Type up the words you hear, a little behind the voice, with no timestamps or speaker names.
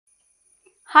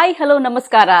Hi hello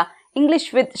ನಮಸ್ಕಾರ. English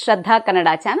with ಶ್ರದ್ಧಾ ಕನ್ನಡ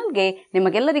ಚಾನಲ್ಗೆ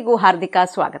ನಿಮಗೆಲ್ಲರಿಗೂ ಹಾರ್ದಿಕ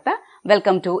ಸ್ವಾಗತ.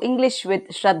 ವೆಲ್ಕಮ್ ಟು ಇಂಗ್ಲಿಷ್ ವಿತ್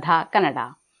ಶ್ರದ್ಧಾ ಕನ್ನಡ.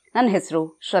 ನನ್ನ ಹೆಸರು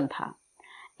ಶ್ರದ್ಧಾ.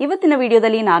 ಇವತ್ತಿನ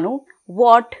ವಿಡಿಯೋದಲ್ಲಿ ನಾನು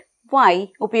ವಾಟ್, ವೈ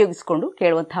ಉಪಯೋಗಿಸಿಕೊಂಡು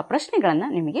ಕೇಳುವಂತಹ ಪ್ರಶ್ನೆಗಳನ್ನು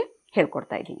ನಿಮಗೆ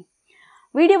ಹೇಳ್ಕೊಡ್ತಾ ಇದ್ದೀನಿ.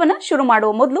 ವಿಡಿಯೋವನ್ನು ಶುರು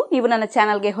ಮಾಡುವ ಮೊದಲು ನೀವು ನನ್ನ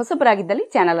ಚಾನಲ್ಗೆ ಹೊಸಬರಾಗಿದ್ದಲ್ಲಿ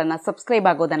ಚಾನಲನ್ನು ಸಬ್ಸ್ಕ್ರೈಬ್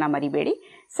ಆಗೋದನ್ನು ಮರಿಬೇಡಿ.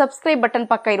 ಸಬ್ಸ್ಕ್ರೈಬ್ ಬಟನ್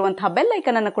ಪಕ್ಕ ಇರುವಂತಹ ಬೆಲ್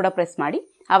ಐಕನನ್ನು ಕೂಡ ಪ್ರೆಸ್ ಮಾಡಿ.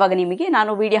 ಆವಾಗ ನಿಮಗೆ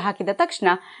ನಾನು ವಿಡಿಯೋ ಹಾಕಿದ ತಕ್ಷಣ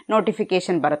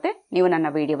ನೋಟಿಫಿಕೇಶನ್ ಬರುತ್ತೆ. ನೀವು ನನ್ನ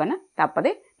ವಿಡಿಯೋವನ್ನು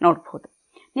ತಪ್ಪದೆ ನೋಡಬಹುದು.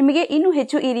 ನಿಮಗೆ ಇನ್ನೂ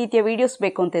ಹೆಚ್ಚು ಈ ರೀತಿಯ ವಿಡಿಯೋಸ್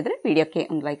ಬೇಕು ಅಂತಿದ್ರೆ ವಿಡಿಯೋಕ್ಕೆ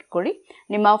ಒಂದು ಲೈಕ್ ಕೊಡಿ.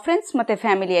 ನಿಮ್ಮ ಫ್ರೆಂಡ್ಸ್ ಮತ್ತು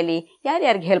ಫ್ಯಾಮಿಲಿಯಲ್ಲಿ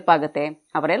ಯಾರ್ಯಾರಿಗೆ ಹೆಲ್ಪ್ ಆಗುತ್ತೆ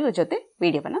ಅವರೆಲ್ಲರ ಜೊತೆ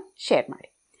ವಿಡಿಯೋವನ್ನು ಶೇರ್ ಮಾಡಿ.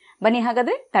 ಬನ್ನಿ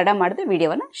ಹಾಗಾದರೆ ತಡ ಮಾಡದೆ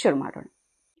ವಿಡಿಯೋವನ್ನು ಶುರು ಮಾಡೋಣ.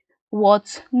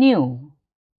 What's new?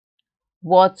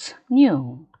 What's new?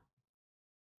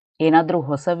 ಏನಾದರೂ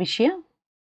ಹೊಸ ವಿಷಯ?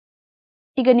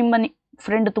 ಈಗ ನಿಮ್ಮ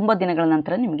ಫ್ರೆಂಡ್ ತುಂಬ ದಿನಗಳ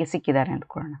ನಂತರ ನಿಮಗೆ ಸಿಕ್ಕಿದ್ದಾರೆ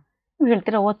ಅಂದ್ಕೊಳ್ಳೋಣ. ನೀವು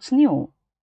ಹೇಳ್ತೀರಾ ವಾಟ್ಸ್ ನ್ಯೂ?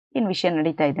 ಏನು ವಿಷಯ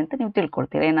ನಡೀತಾ ಇದೆ ಅಂತ ನೀವು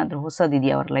ತಿಳ್ಕೊಳ್ತೀರಾ. ಏನಾದರೂ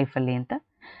ಹೊಸದಿದೆಯಾ ಅವ್ರ ಲೈಫಲ್ಲಿ ಅಂತ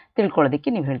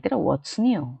ತಿಳ್ಕೊಳ್ಳೋದಕ್ಕೆ ನೀವು ಹೇಳ್ತೀರಾ what's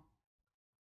new.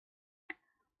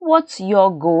 What's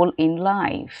your goal in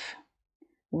life?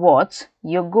 What's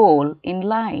your goal in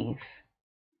life?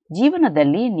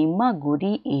 ಜೀವನದಲ್ಲಿ ನಿಮ್ಮ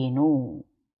ಗುರಿ ಏನು?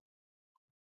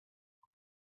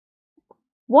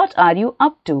 What are you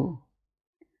up to?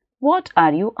 What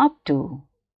are you up to?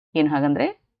 ಏನು ಹಾಗಂದ್ರೆ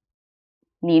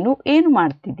ನೀನು ಏನು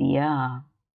ಮಾಡ್ತಿದ್ದೀಯಾ?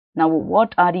 ನಾವು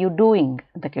ವಾಟ್ ಆರ್ ಯು ಡೂಯಿಂಗ್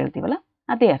ಅಂತ ಕೇಳ್ತೀವಲ್ಲ,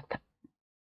 ಅದೇ ಅರ್ಥ.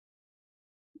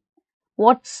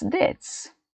 What's this?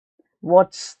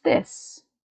 What's this?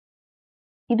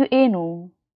 ಇದು ಏನು?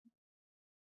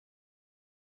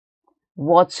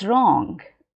 What's wrong?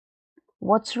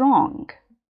 What's wrong?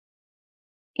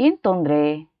 ಏನು ತೊಂದರೆ?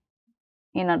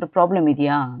 ಏನಾದರೂ ಪ್ರಾಬ್ಲಮ್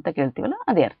ಇದೆಯಾ ಅಂತ ಕೇಳ್ತೀವಲ್ಲ,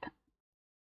 ಅದೇ ಅರ್ಥ.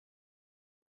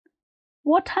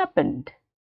 What happened?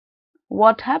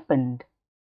 What happened?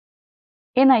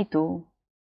 ಏನಾಯಿತು?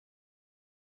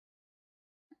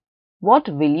 ವಾಟ್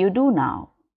ವಿಲ್ ಯು ಡೂ ನಾವ್?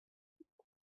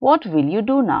 ವಾಟ್ ವಿಲ್ ಯು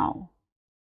ಡೂ ನಾವ್?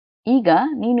 ಈಗ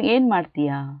ನೀನು ಏನು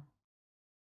ಮಾಡ್ತೀಯಾ?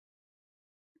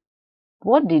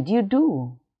 What did you do?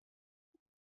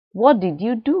 What did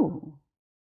you do?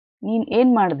 ನೀನು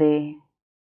ಏನು ಮಾಡಿದೆ?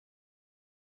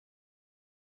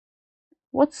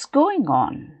 What's going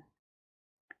on?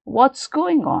 What's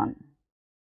going on?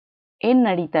 ಏನು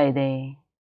ನಡೀತಾ ಇದೆ?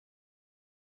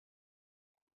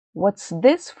 What's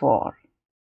this for?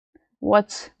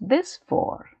 What's this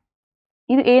for?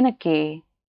 ಇದು ಏನಕ್ಕೆ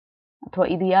ಅಥವಾ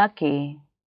ಇದು ಯಾಕೆ?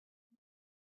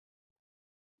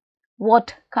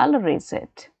 What colour is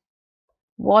it?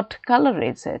 What colour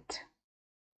is it?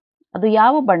 ಅದು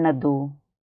ಯಾವ ಬಣ್ಣದ್ದು?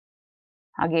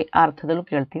 ಹಾಗೆ ಆ ಅರ್ಥದಲ್ಲೂ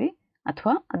ಕೇಳ್ತೀವಿ.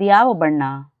 ಅಥವಾ ಅದು ಯಾವ ಬಣ್ಣ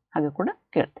ಹಾಗೆ ಕೂಡ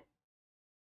ಕೇಳ್ತೀವಿ.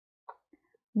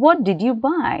 What did you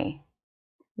by?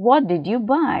 What did you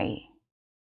by?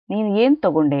 ನೀನು ಏನು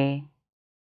ತಗೊಂಡೆ?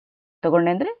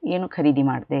 ತಗೊಂಡೆ ಅಂದರೆ ಏನು ಖರೀದಿ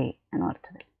ಮಾಡಿದೆ ಅನ್ನೋ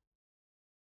ಅರ್ಥದಲ್ಲಿ.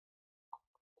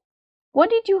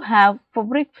 What did you have for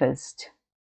breakfast?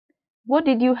 What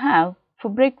did you have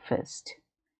for breakfast?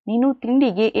 ನೀನು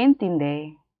ತಿಂಡಿಗೆ ಏನು ತಿಂದೆ?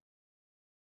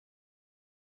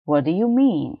 What do you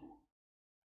mean?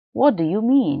 What do you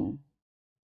mean?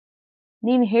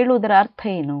 ನೀನು ಹೇಳುವುದರ ಅರ್ಥ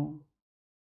ಏನು?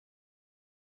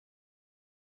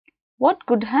 What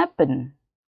could happen?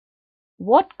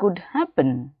 What could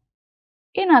happen?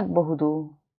 ಏನಾಗಬಹುದು?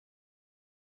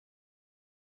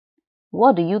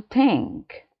 What do you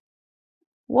think?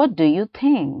 What do you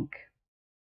think?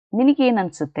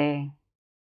 ನಿನಗೇನನ್ಸುತ್ತೆ?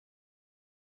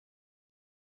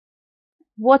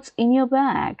 What's in your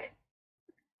bag?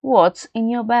 What's in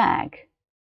your bag?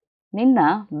 ನಿನ್ನ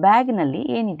ಬ್ಯಾಗ್ನಲ್ಲಿ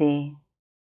ಏನಿದೆ?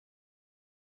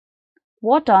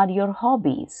 What are your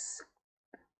hobbies?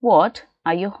 What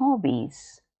are your hobbies?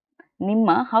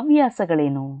 ನಿಮ್ಮ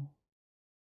ಹವ್ಯಾಸಗಳೇನು?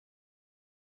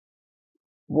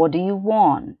 What do you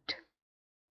want?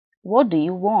 What do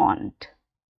you want?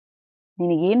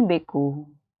 ನಿನಗೇನು ಬೇಕು?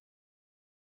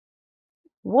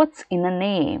 What's in a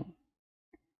name?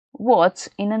 What's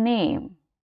in a name?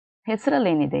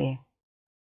 ಹೆಸರಲ್ಲೇನಿದೆ?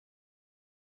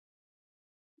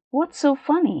 What's so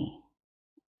Ghani?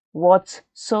 What's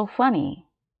so Ghani?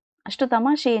 ಅಷ್ಟು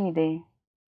ತಮಾಷೆ ಏನಿದೆ?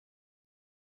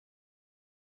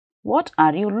 What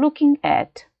are you looking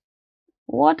at?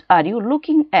 What are you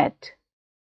looking at?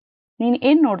 ನೀನು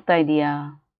ಏನು ನೋಡ್ತಾ ಇದೀಯಾ?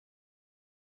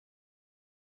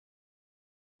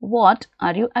 What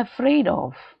are you afraid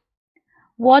of?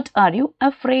 What are you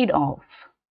afraid of?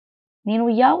 ನೀನು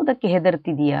ಯಾವುದಕ್ಕೆ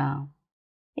ಹೆದರ್ತಿದೀಯಾ?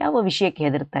 ಯಾವ ವಿಷಯಕ್ಕೆ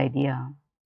ಹೆದರ್ತಾ ಇದೀಯಾ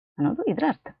ಅನ್ನೋದು ಇದರ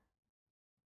ಅರ್ಥ.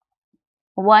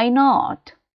 Why not?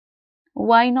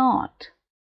 Why not?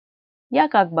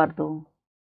 ಯಾಕಾಗಬಾರ್ದು?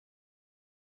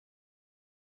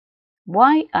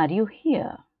 Why are you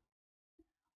here?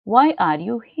 Why are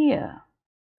you here?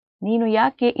 ನೀನು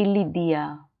ಯಾಕೆ ಇಲ್ಲಿದ್ದೀಯಾ?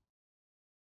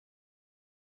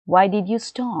 Why did you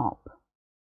stop?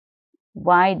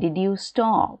 Why did you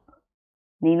stop?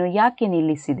 ನೀನು ಯಾಕೆ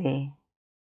ನಿಲ್ಲಿಸಿದೆ?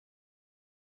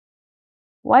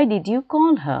 Why did you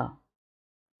call her?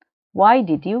 Why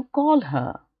did you call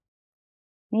her?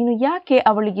 ನೀನು ಯಾಕೆ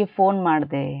ಅವಳಿಗೆ ಫೋನ್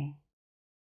ಮಾಡಿದೆ?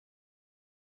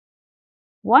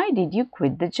 Why did you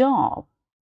quit the job?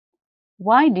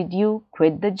 Why did you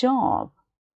quit the job?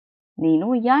 ನೀನು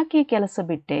ಯಾಕೆ ಕೆಲಸ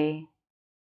ಬಿಟ್ಟೆ?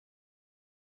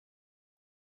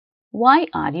 Why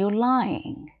are you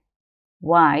lying?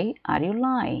 Why are you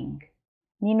lying?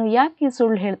 ನೀನು ಯಾಕೆ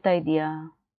ಸುಳ್ಳು ಹೇಳ್ತಾ ಇದೀಯಾ?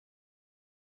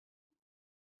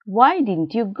 Why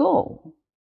didn't you go?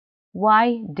 Why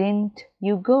didn't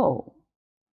you go?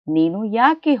 ನೀನು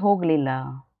ಯಾಕೆ ಹೋಗಲಿಲ್ಲ?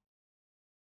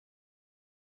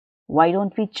 Why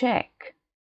don't we check?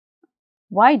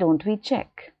 Why don't we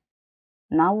check?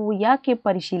 ನಾವು ಯಾಕೆ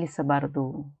ಪರಿಶೀಲಿಸಬಾರದು?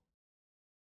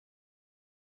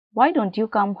 Why don't you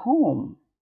come home?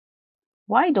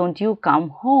 Why don't you come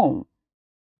home?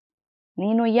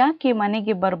 ನೀನು ಯಾಕೆ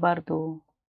ಮನೆಗೆ ಬರಬಾರದು?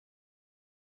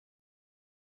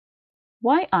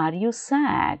 Why are you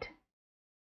sad?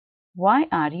 Why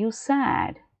are you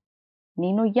sad?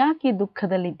 ನೀನು ಯಾಕೆ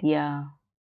ದುಃಖದಲ್ಲಿದ್ದೀಯಾ?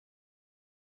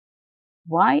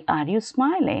 Why are you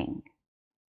smiling?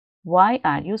 Why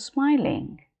are you smiling?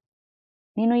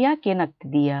 ನೀನು ಯಾಕೆ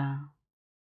ನಗ್ತಿದ್ದೀಯಾ?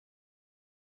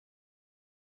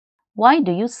 Why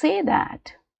do you say that?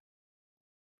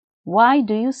 Why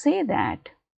do you say that?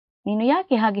 ನೀನು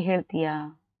ಯಾಕೆ ಹಾಗೆ ಹೇಳ್ತೀಯಾ?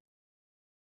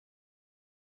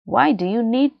 Why do you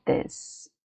need this?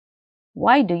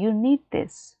 Why do you need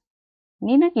this?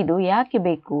 ನಿನಗಿದು ಯಾಕೆ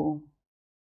ಬೇಕು?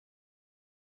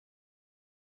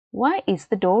 Why is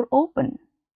the door open?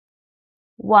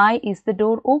 Why is the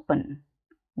door open?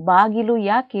 ಬಾಗಿಲು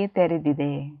ಯಾಕೆ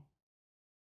ತೆರೆದಿದೆ?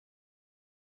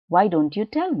 Why don't you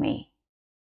tell me?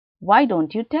 Why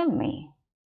don't you tell me?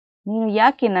 ನೀನು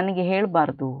ಯಾಕೆ ನನಗೆ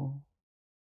ಹೇಳಬಾರದು?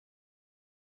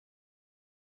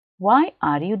 Why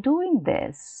are you doing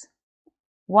this?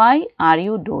 Why are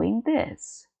you doing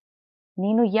this?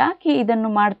 ನೀನು ಯಾಕೆ ಇದನ್ನು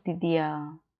ಮಾಡ್ತಿದ್ದೀಯಾ?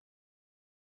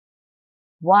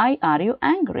 Why are you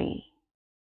angry?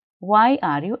 Why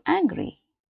are you angry?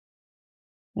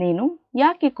 ನೀನು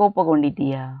ಯಾಕೆ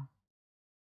ಕೋಪಗೊಂಡಿದ್ದೀಯಾ?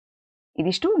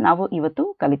 ಇದಿಷ್ಟು ನಾವು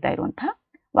ಇವತ್ತು ಕಲಿತಾ ಇರುವಂತಹ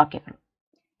ವಾಕ್ಯಗಳು.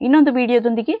 ಇನ್ನೊಂದು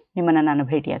ವಿಡಿಯೋದೊಂದಿಗೆ ನಿಮ್ಮನ್ನು ನಾನು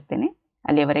ಭೇಟಿಯಾಗ್ತೇನೆ.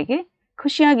 ಅಲ್ಲಿಯವರೆಗೆ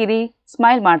ಖುಷಿಯಾಗಿರಿ,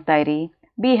 ಸ್ಮೈಲ್ ಮಾಡ್ತಾ ಇರಿ.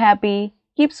 Be happy,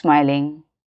 keep smiling.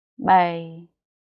 Bye.